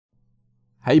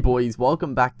Hey boys,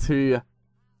 welcome back to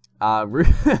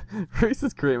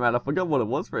Roosters career mode. I forgot what it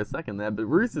was for a second there, but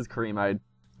Roosters career mode.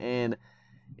 And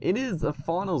it is a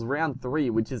finals round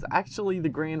 3, which is actually the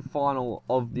grand final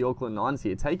of the Auckland 9's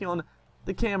here, taking on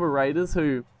the Canberra Raiders,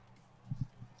 who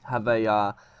have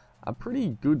a pretty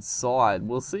good side.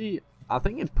 We'll see. I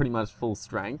think it's pretty much full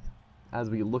strength.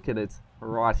 As we look at it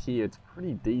right here, it's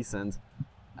pretty decent.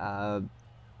 I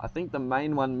think the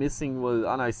main one missing was,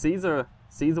 I know, Caesar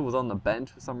was on the bench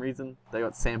for some reason. They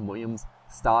got Sam Williams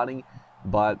starting,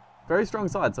 but very strong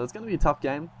side, so it's going to be a tough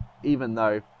game, even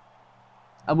though,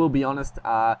 I will be honest,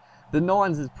 the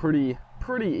 9's is pretty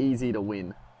easy to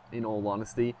win, in all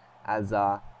honesty, as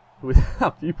with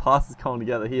a few passes coming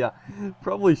together here,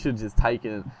 probably should just take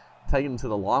him to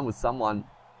the line with someone.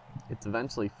 It's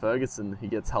eventually Ferguson who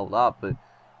gets held up, but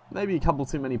maybe a couple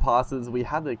too many passes. We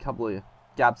had a couple of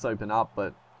gaps open up,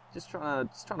 but just trying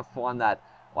to find that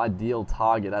ideal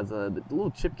target as a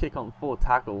little chip kick on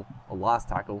last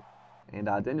tackle, and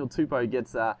Daniel Tupou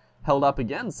gets held up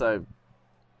again, so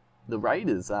the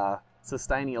Raiders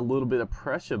sustaining a little bit of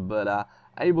pressure, but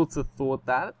able to thwart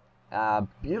that.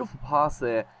 Beautiful pass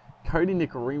there. Cody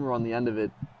Nikorima on the end of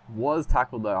it was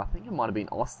tackled though. I think it might have been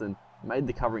Austin made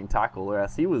the covering tackle,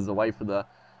 whereas he was away for the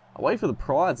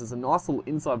prize. It's a nice little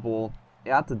inside ball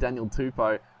out to Daniel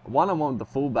Tupou, one-on-one with the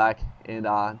fullback, and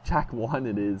Jack Wine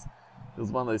it is. It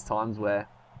was one of those times where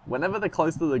whenever they're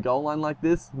close to the goal line like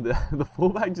this, the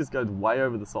fullback just goes way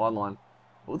over the sideline.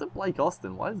 Or was it Blake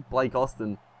Austin? Why is Blake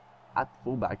Austin at the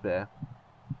fullback there?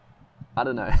 I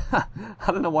don't know. I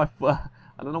don't know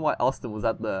why Austin was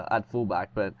at fullback,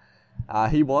 but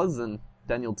he was, and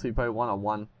Daniel Tupou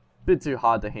one-on-one, bit too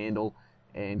hard to handle,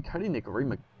 and Cody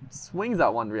Nikorima swings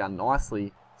that one around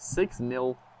nicely.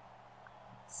 6-0.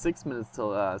 6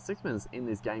 minutes in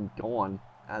this game gone.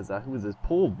 As who was this?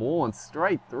 Paul Vaughan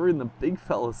straight through, and the big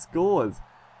fella scores.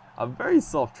 A very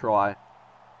soft try.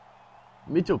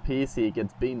 Mitchell Pearce here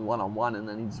gets beaten one-on-one, and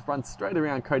then he just runs straight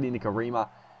around Cody Nikorima.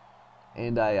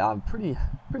 And a pretty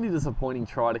disappointing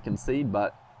try to concede,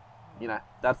 but you know,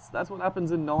 that's what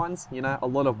happens in 9's. You know, a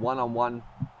lot of one-on-one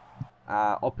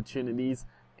opportunities,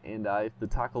 and if the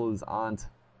tacklers aren't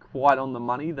quite on the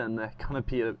money, then they're gonna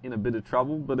be in a bit of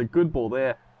trouble. But a good ball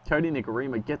there. Cody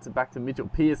Nikorima gets it back to Mitchell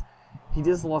Pearce. He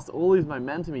just lost all his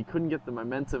momentum. He couldn't get the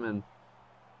momentum, and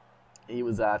he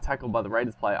was tackled by the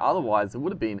Raiders player. Otherwise, he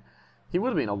would have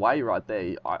been away right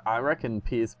there. I reckon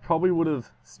Pearce probably would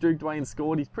have streaked away and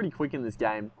scored. He's pretty quick in this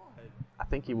game. I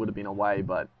think he would have been away,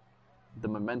 but the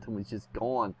momentum was just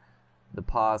gone. The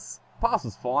pass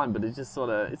was fine, but it sort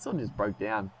of just broke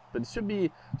down. But it should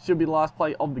be the last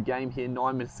play of the game here.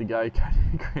 9 minutes to go.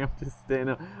 Cody Graham just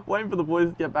standing, waiting for the boys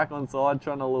to get back on side,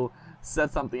 trying to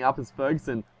set something up as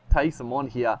Ferguson takes him on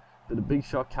here, but a big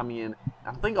shot coming in.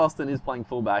 I think Austin is playing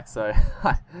fullback, so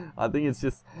I think it's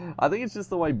just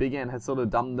the way Big Ant has sort of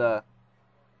done the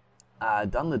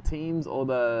teams, or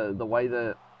the way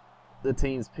that the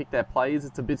teams pick their players.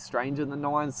 It's a bit stranger than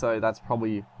 9's, so that's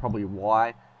probably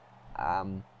why.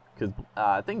 Because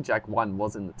I think Jack 1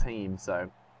 was in the team, so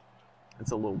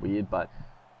it's a little weird. But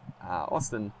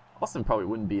Austin probably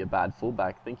wouldn't be a bad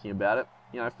fullback, thinking about it.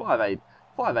 You know,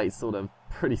 5'8", sort of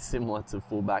pretty similar to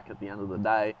fullback at the end of the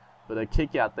day, but a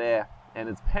kick out there, and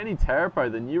it's Penny Terapo,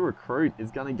 the new recruit,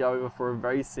 is going to go over for a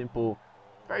very simple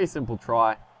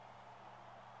try.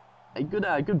 A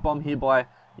good bomb here by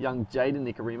young Jaden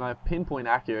Nikorima, pinpoint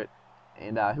accurate,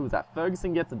 and who was that?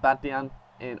 Ferguson gets a bat down,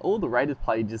 and all the Raiders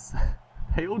play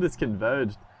they all just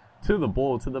converged to the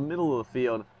ball, to the middle of the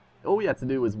field. All we had to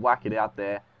do was whack it out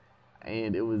there,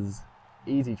 and it was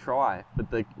easy try,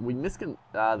 but we missed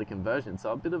the conversion,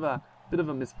 so a bit of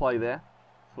a misplay there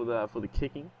for the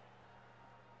kicking.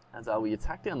 As we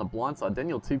attack down the blind side,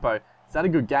 Daniel Tupou has had a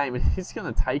good game, and he's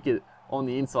going to take it on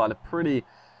the inside. A pretty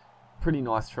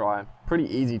nice try, pretty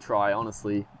easy try,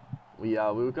 honestly. We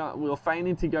were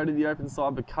feigning to go to the open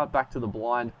side, but cut back to the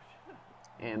blind,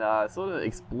 and sort of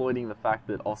exploiting the fact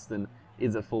that Austin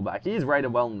is a fullback. He is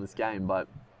rated well in this game, but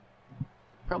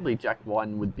probably Jack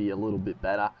Wyden would be a little bit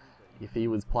better if he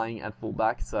was playing at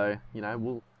fullback. So, you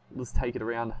know, let's take it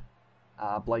around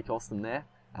Blake Austin there.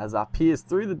 As Pearce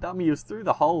through the dummy, he was through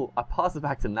the hole. I pass it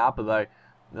back to Napa though.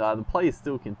 The play is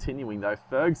still continuing though.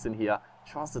 Ferguson here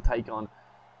tries to take on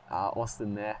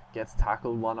Austin there. Gets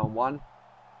tackled one-on-one.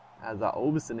 As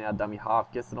Orbison now, dummy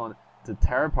half, gets it on to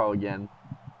Terapo again.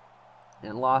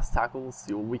 And last tackle,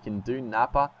 see what we can do.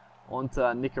 Napa onto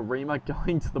Nikorima,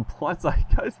 going to the blind side.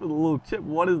 Goes for the little chip.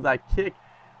 What is that kick?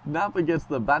 Napa gets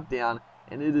the bat down,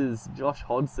 and it is Josh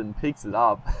Hodgson picks it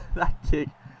up. That kick,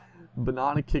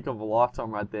 banana kick of a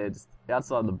lifetime right there, just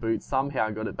outside the boot.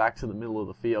 Somehow got it back to the middle of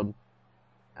the field.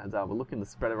 As we're looking to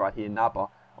spread it right here. Napa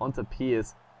onto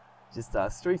Pierce. Just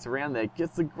streaks around there.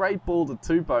 Gets a great ball to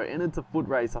Tupou. And into foot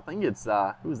race. I think it's,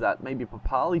 who was that? Maybe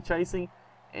Papali chasing.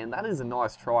 And that is a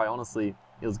nice try, honestly.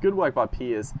 It was good work by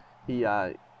Pierce. He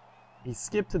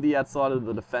skipped to the outside of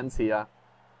the defence here.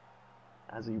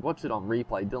 As we watch it on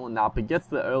replay, Dylan Napa gets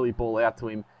the early ball out to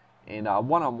him. And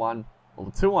one-on-one,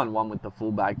 or two-on-one with the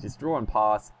fullback. Just draw and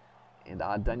pass. And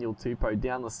Daniel Tupou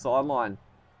down the sideline.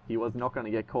 He was not going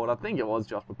to get caught. I think it was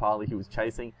Josh Papali who was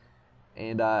chasing.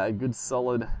 And a good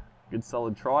solid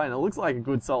try. And it looks like a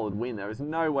good solid win. There is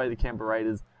no way the Canberra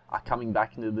Raiders are coming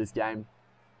back into this game.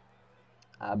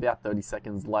 About 30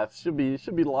 seconds left. Should be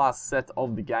the last set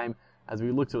of the game as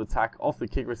we look to attack off the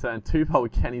kick return. Tupou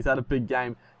again. He's had a big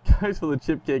game. Goes for the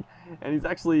chip kick. And he's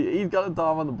got a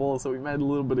dive on the ball. So we made a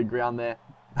little bit of ground there.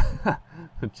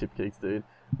 The chip kicks, dude.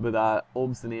 But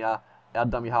Orbson here, our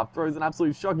dummy half, throws an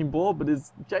absolute shocking ball. But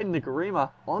is Jaden Nikarima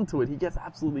onto it. He gets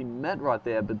absolutely met right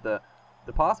there. But the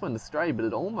pass went astray. But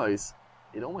it almost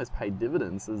paid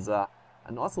dividends. As a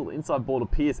nice little inside ball to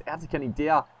Pierce. Out to Kenny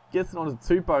Dow. Gets it onto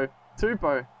Tupou.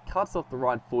 Tupou cuts off the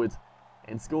right foot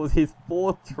and scores his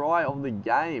 4th try of the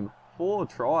game. 4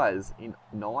 tries in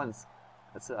 9's.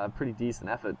 That's a pretty decent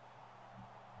effort.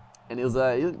 And it was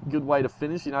a good way to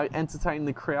finish, you know, entertain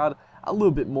the crowd a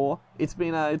little bit more. It's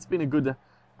been a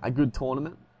good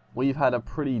tournament. We've had a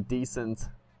pretty decent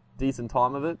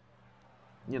time of it.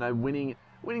 You know, winning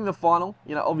the final,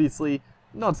 you know, obviously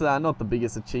not the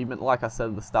biggest achievement. Like I said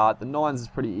at the start, the 9's is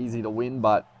pretty easy to win,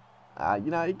 but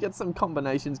you know, get some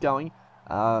combinations going.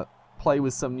 Play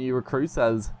with some new recruits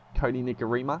as Cody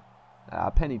Nikarima,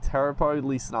 Penny Terapo,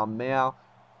 Lisa Mao,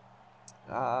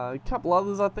 a couple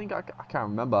others. I think I can't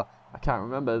remember. I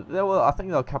think there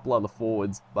were a couple other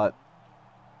forwards, but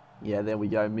yeah, there we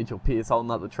go. Mitchell Pearce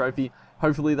holding up the trophy.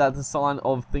 Hopefully that's a sign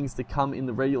of things to come in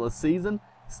the regular season.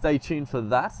 Stay tuned for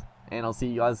that, and I'll see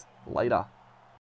you guys later.